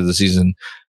 games into the season,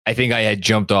 I think I had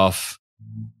jumped off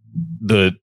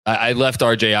I left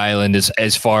RJ Island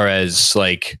as far as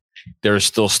like there's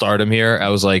still stardom here. I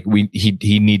was like,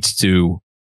 he needs to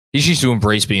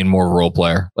embrace being more of a role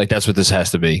player. Like that's what this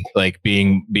has to be. Like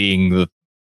being the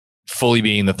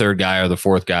third guy or the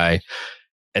fourth guy.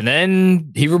 And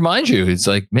then he reminds you, it's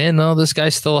like, man, no, this guy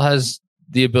still has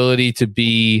the ability to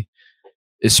be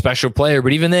a special player.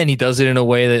 But even then, he does it in a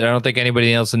way that I don't think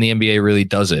anybody else in the NBA really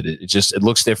does it. It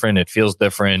looks different. It feels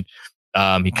different.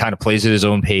 He kind of plays at his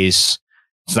own pace.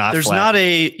 It's not. There's not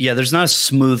a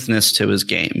smoothness to his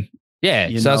game. Yeah,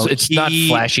 it's not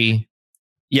flashy.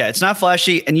 Yeah, it's not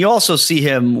flashy, and you also see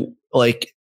him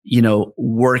like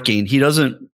working. He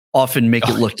doesn't often make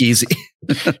it look easy.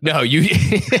 No,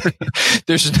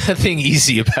 there's nothing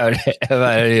easy about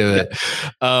any of it.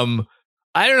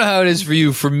 I don't know how it is for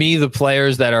you. For me, the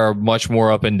players that are much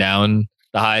more up and down,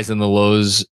 the highs and the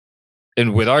lows,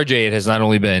 and with RJ, it has not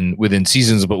only been within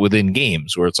seasons, but within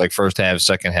games where it's like first halves,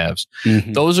 second halves.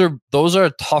 Mm-hmm. Those are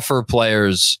tougher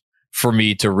players for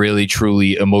me to really,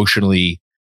 truly emotionally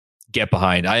get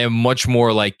behind. I am much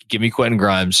more like, give me Quentin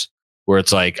Grimes, where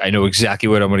it's like, I know exactly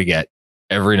what I'm going to get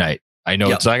every night. I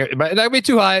know it's not going to be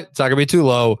too high. It's not going to be too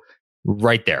low.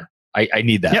 Right there. I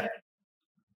need that. Yep.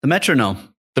 The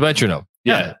metronome.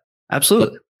 Yeah,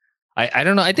 absolutely. But I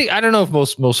don't know. I don't know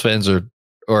if most fans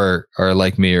are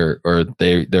like me or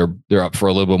they're up for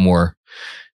a little bit more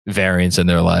variance in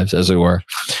their lives, as it were.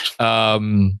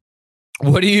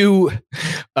 What do you? We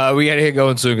got to get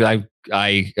going soon.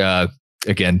 I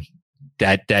again,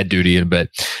 dad duty in a bit.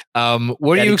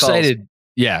 What are you excited? Calls.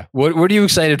 Yeah. What are you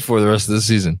excited for the rest of the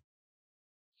season?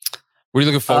 What are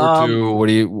you looking forward to? What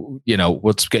do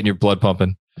what's getting your blood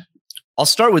pumping? I'll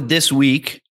start with this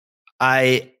week.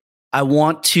 I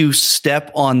want to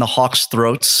step on the Hawks'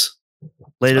 throats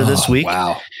later this week.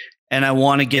 Wow. And I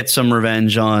want to get some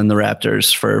revenge on the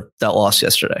Raptors for that loss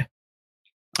yesterday.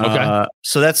 Okay.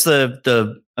 So that's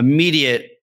the immediate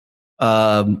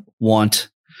want.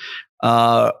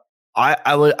 I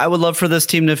would love for this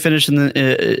team to finish in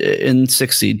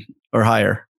 6th seed or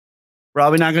higher.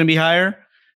 Probably not going to be higher.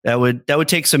 That would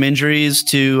take some injuries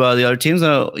to the other teams.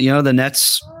 The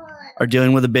Nets are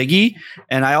dealing with a biggie,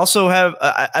 and I also have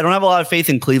I don't have a lot of faith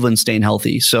in Cleveland staying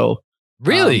healthy. So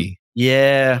really,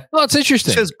 yeah. Well, it's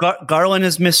interesting because Garland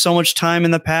has missed so much time in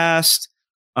the past.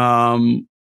 They're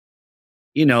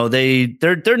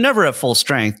never at full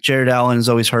strength. Jared Allen is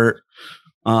always hurt.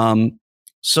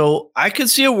 So I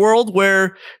could see a world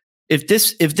where if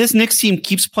this Knicks team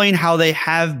keeps playing how they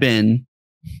have been,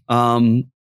 the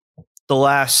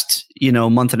last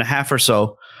month and a half or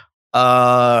so,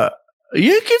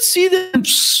 you could see them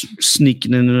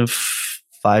sneaking in a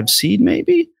 5 seed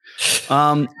maybe.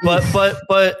 But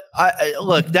I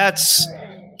look, that's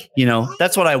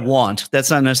what I want. That's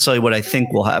not necessarily what I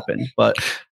think will happen. But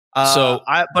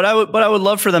I would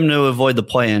love for them to avoid the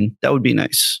play-in. That would be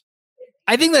nice.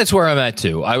 I think that's where I'm at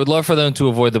too. I would love for them to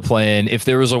avoid the play-in. If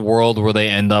there was a world where they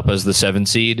end up as the 7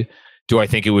 seed, do I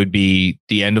think it would be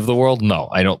the end of the world? No,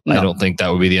 I don't. No. I don't think that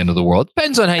would be the end of the world.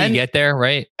 Depends on how you get there,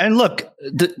 right? And look,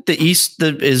 the East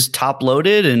is top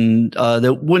loaded, and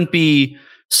that wouldn't be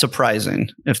surprising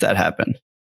if that happened.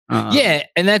 Yeah,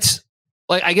 and that's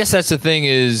like, I guess that's the thing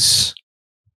is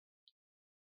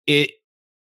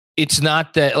it's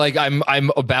not that like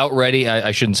I'm about ready.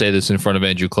 I shouldn't say this in front of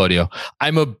Andrew Claudio.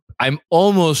 I'm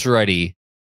almost ready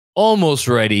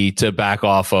to back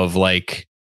off of like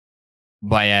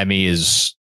Miami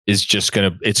is just they're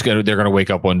gonna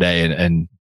wake up one day and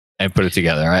put it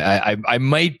together. I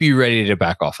might be ready to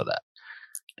back off of that.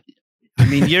 I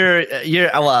mean,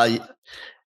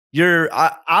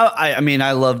 I mean,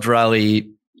 I loved Riley,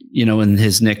 in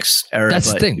his Knicks era.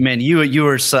 That's the thing, man. You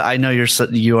were I know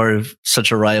you are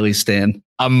such a Riley stan.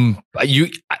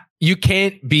 You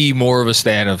can't be more of a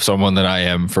stan of someone than I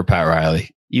am for Pat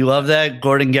Riley. You love that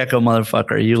Gordon Gekko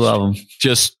motherfucker. You love him.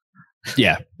 Just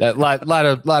yeah, that lot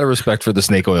of respect for the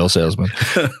snake oil salesman.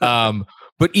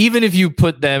 But even if you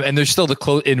put them, and they're still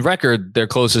in record, they're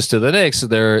closest to the Knicks.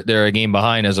 They're a game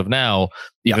behind as of now,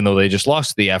 even though they just lost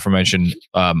to the aforementioned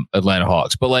Atlanta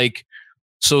Hawks. But like,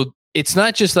 so it's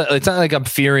not just that. It's not like I'm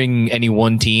fearing any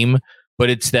one team,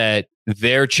 but it's that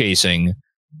they're chasing.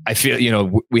 I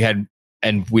feel we had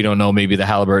and we don't know, maybe the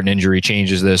Halliburton injury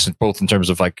changes this, both in terms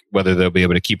of like whether they'll be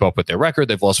able to keep up with their record.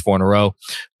 They've lost 4 in a row,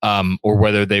 or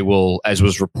whether they will, as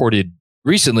was reported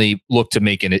recently, look to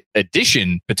make an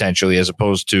addition potentially as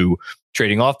opposed to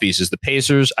trading off pieces. The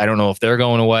Pacers, I don't know if they're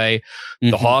going away.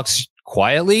 The Hawks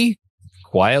quietly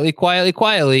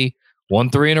won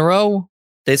 3 in a row.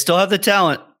 They still have the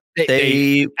talent.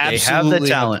 They absolutely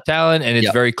have the talent. And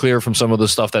it's very clear from some of the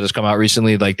stuff that has come out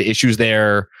recently, like the issues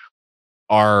there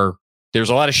are, there's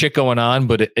a lot of shit going on,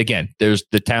 but again, there's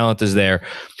the talent is there.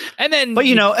 And then, but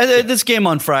this game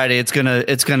on Friday, it's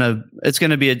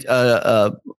gonna be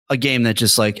a game that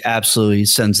just like absolutely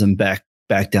sends them back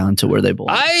down to where they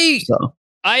belong.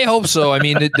 I hope so. I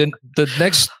mean,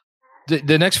 the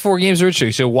next 4 games are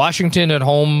interesting. So Washington at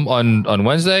home on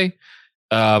Wednesday,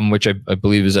 which I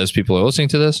believe is as people are listening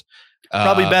to this.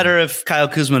 Probably better if Kyle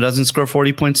Kuzma doesn't score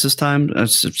 40 points this time. I'm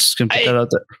just gonna put that out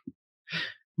there.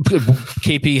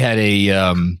 KP had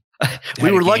a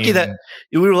we were lucky that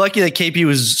KP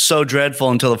was so dreadful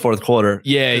until the fourth quarter.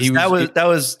 Yeah,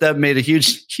 that made a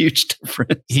huge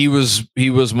difference. He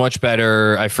was much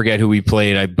better. I forget who he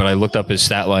played, but I looked up his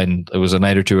stat line. It was a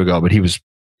night or two ago, but he was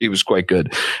quite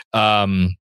good.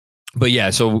 But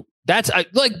yeah, so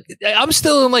I'm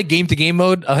still in like game to game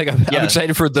mode. I'm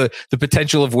excited for the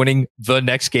potential of winning the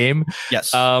next game.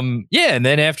 Yes. And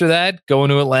then after that, going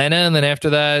to Atlanta, and then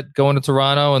after that, going to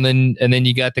Toronto, and then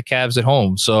you got the Cavs at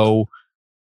home. So,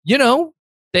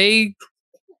 they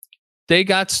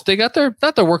got their,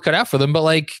 not their work cut out for them, but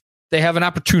like they have an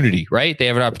opportunity, right? They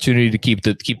have an opportunity to keep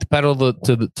the pedal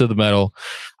to the metal.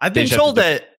 I've been told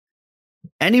that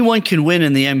anyone can win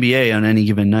in the NBA on any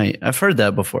given night. I've heard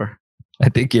that before. I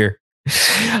think you're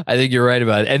right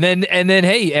about it. And then,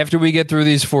 hey, after we get through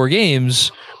these 4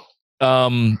 games,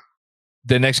 the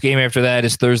next game after that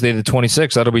is Thursday the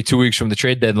 26th. That'll be 2 weeks from the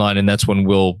trade deadline, and that's when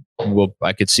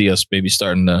I could see us maybe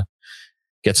starting to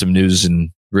get some news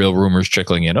and real rumors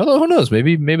trickling in. Although who knows?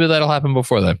 Maybe that'll happen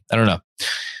before then. I don't know.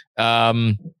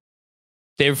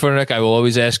 David Futernick, I will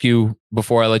always ask you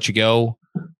before I let you go,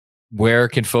 where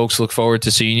can folks look forward to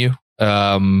seeing you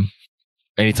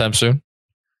anytime soon?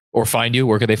 Or find you?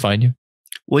 Where can they find you?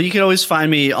 Well, you can always find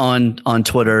me on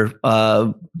Twitter,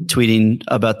 tweeting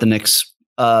about the Knicks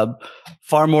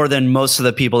far more than most of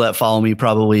the people that follow me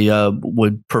probably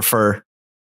would prefer.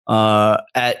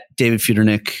 At David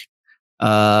Futernick,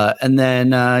 and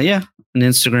then on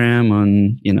Instagram,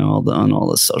 on all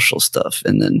the social stuff,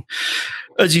 and then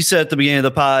as you said at the beginning of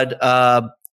the pod,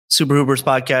 Super Hoopers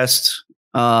podcast,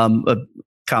 a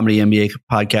comedy NBA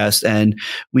podcast, and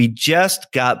we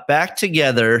just got back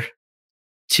together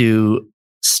to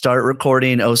start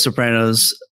recording O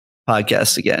Sopranos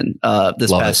podcast again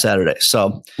this past Saturday.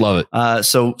 So love it.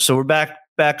 So we're back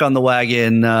on the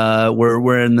wagon.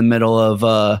 We're in the middle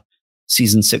of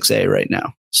season 6A right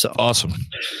now. So awesome.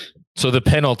 So the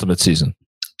penultimate season.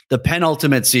 The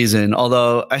penultimate season,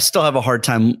 although I still have a hard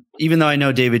time, even though I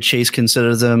know David Chase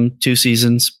considers them 2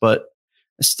 seasons, but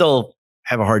I still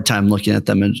have a hard time looking at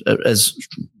them as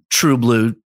true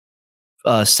blue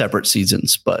separate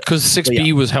seasons. But because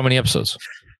 6B was how many episodes?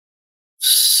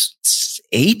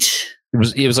 8.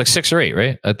 It was like 6 or 8,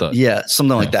 right? I thought. Yeah,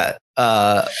 something like that.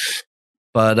 But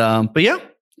yeah,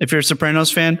 if you're a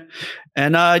Sopranos fan,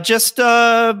 and just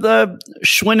the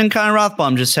Schwinn and Connor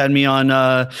Rothbaum just had me on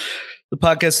the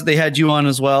podcast that they had you on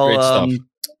as well. Great stuff.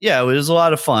 Yeah, it was a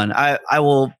lot of fun. I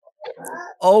will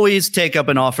always take up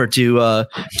an offer to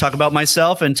talk about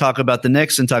myself and talk about the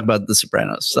Knicks and talk about the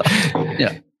Sopranos. So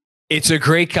yeah, it's a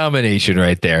great combination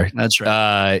right there. That's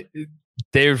right.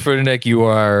 David Futernick, you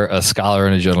are a scholar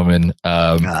and a gentleman.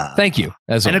 Thank you.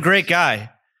 And a great guy.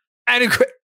 And a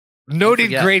noted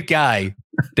great guy,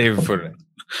 David Futernick.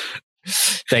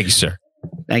 Thank you, sir.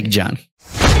 Thank you, John.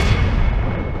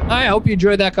 I hope you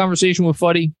enjoyed that conversation with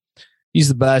Fuddy. He's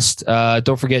the best.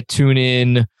 Don't forget, tune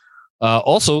in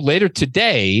also later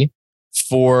today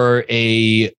for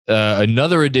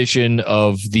another edition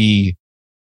of the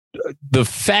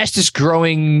fastest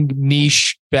growing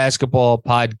niche basketball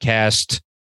podcast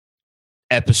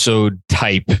episode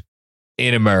type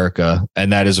in America.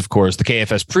 And that is, of course, the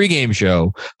KFS pregame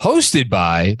show hosted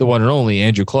by the one and only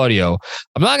Andrew Claudio.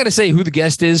 I'm not going to say who the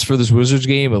guest is for this Wizards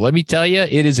game, but let me tell you,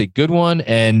 it is a good one.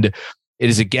 And it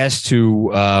is a guest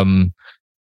who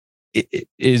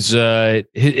is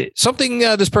something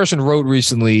this person wrote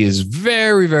recently is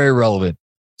very, very relevant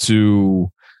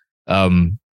to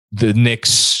the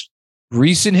Knicks'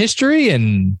 recent history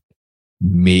and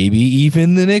maybe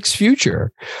even the Knicks'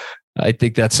 future. I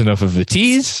think that's enough of a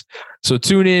tease. So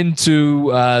tune in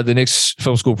to the Knicks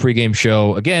Film School pregame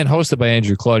show, again, hosted by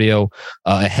Andrew Claudio,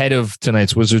 ahead of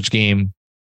tonight's Wizards game.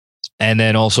 And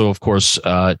then also, of course,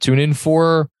 tune in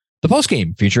for the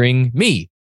postgame featuring me,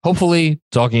 hopefully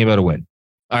talking about a win.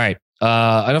 All right.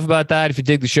 Enough about that. If you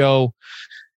dig the show,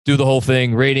 do the whole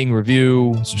thing, rating,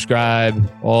 review,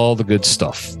 subscribe, all the good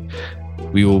stuff.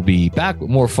 We will be back with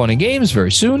more fun and games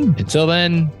very soon. Until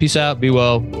then, peace out, be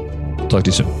well. Talk to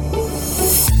you soon.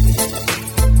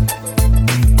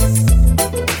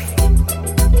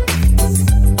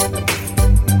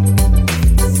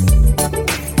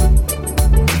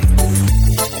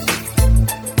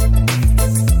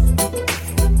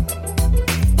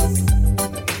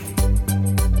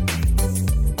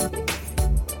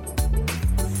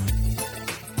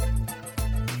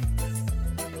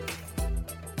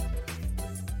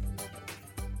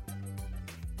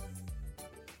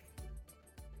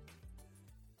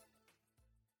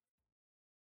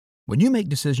 When you make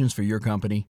decisions for your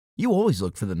company, you always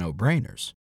look for the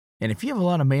no-brainers. And if you have a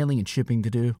lot of mailing and shipping to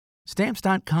do,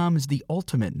 Stamps.com is the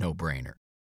ultimate no-brainer.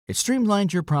 It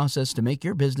streamlines your process to make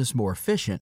your business more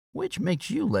efficient, which makes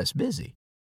you less busy.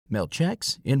 Mail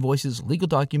checks, invoices, legal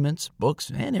documents,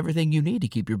 books, and everything you need to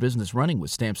keep your business running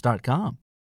with Stamps.com.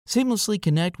 Seamlessly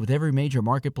connect with every major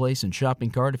marketplace and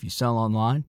shopping cart if you sell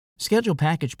online. Schedule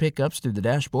package pickups through the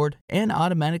dashboard and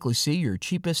automatically see your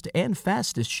cheapest and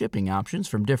fastest shipping options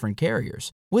from different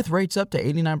carriers, with rates up to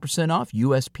 89% off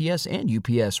USPS and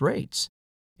UPS rates.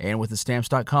 And with the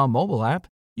Stamps.com mobile app,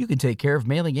 you can take care of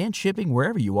mailing and shipping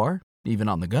wherever you are, even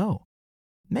on the go.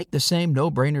 Make the same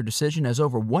no-brainer decision as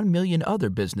over 1 million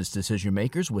other business decision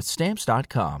makers with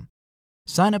Stamps.com.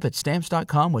 Sign up at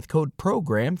Stamps.com with code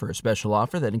PROGRAM for a special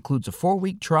offer that includes a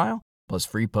 4-week trial, plus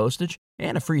free postage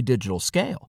and a free digital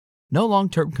scale. No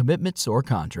long-term commitments or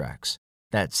contracts.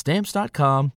 That's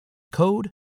Stamps.com, code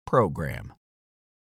PROGRAM.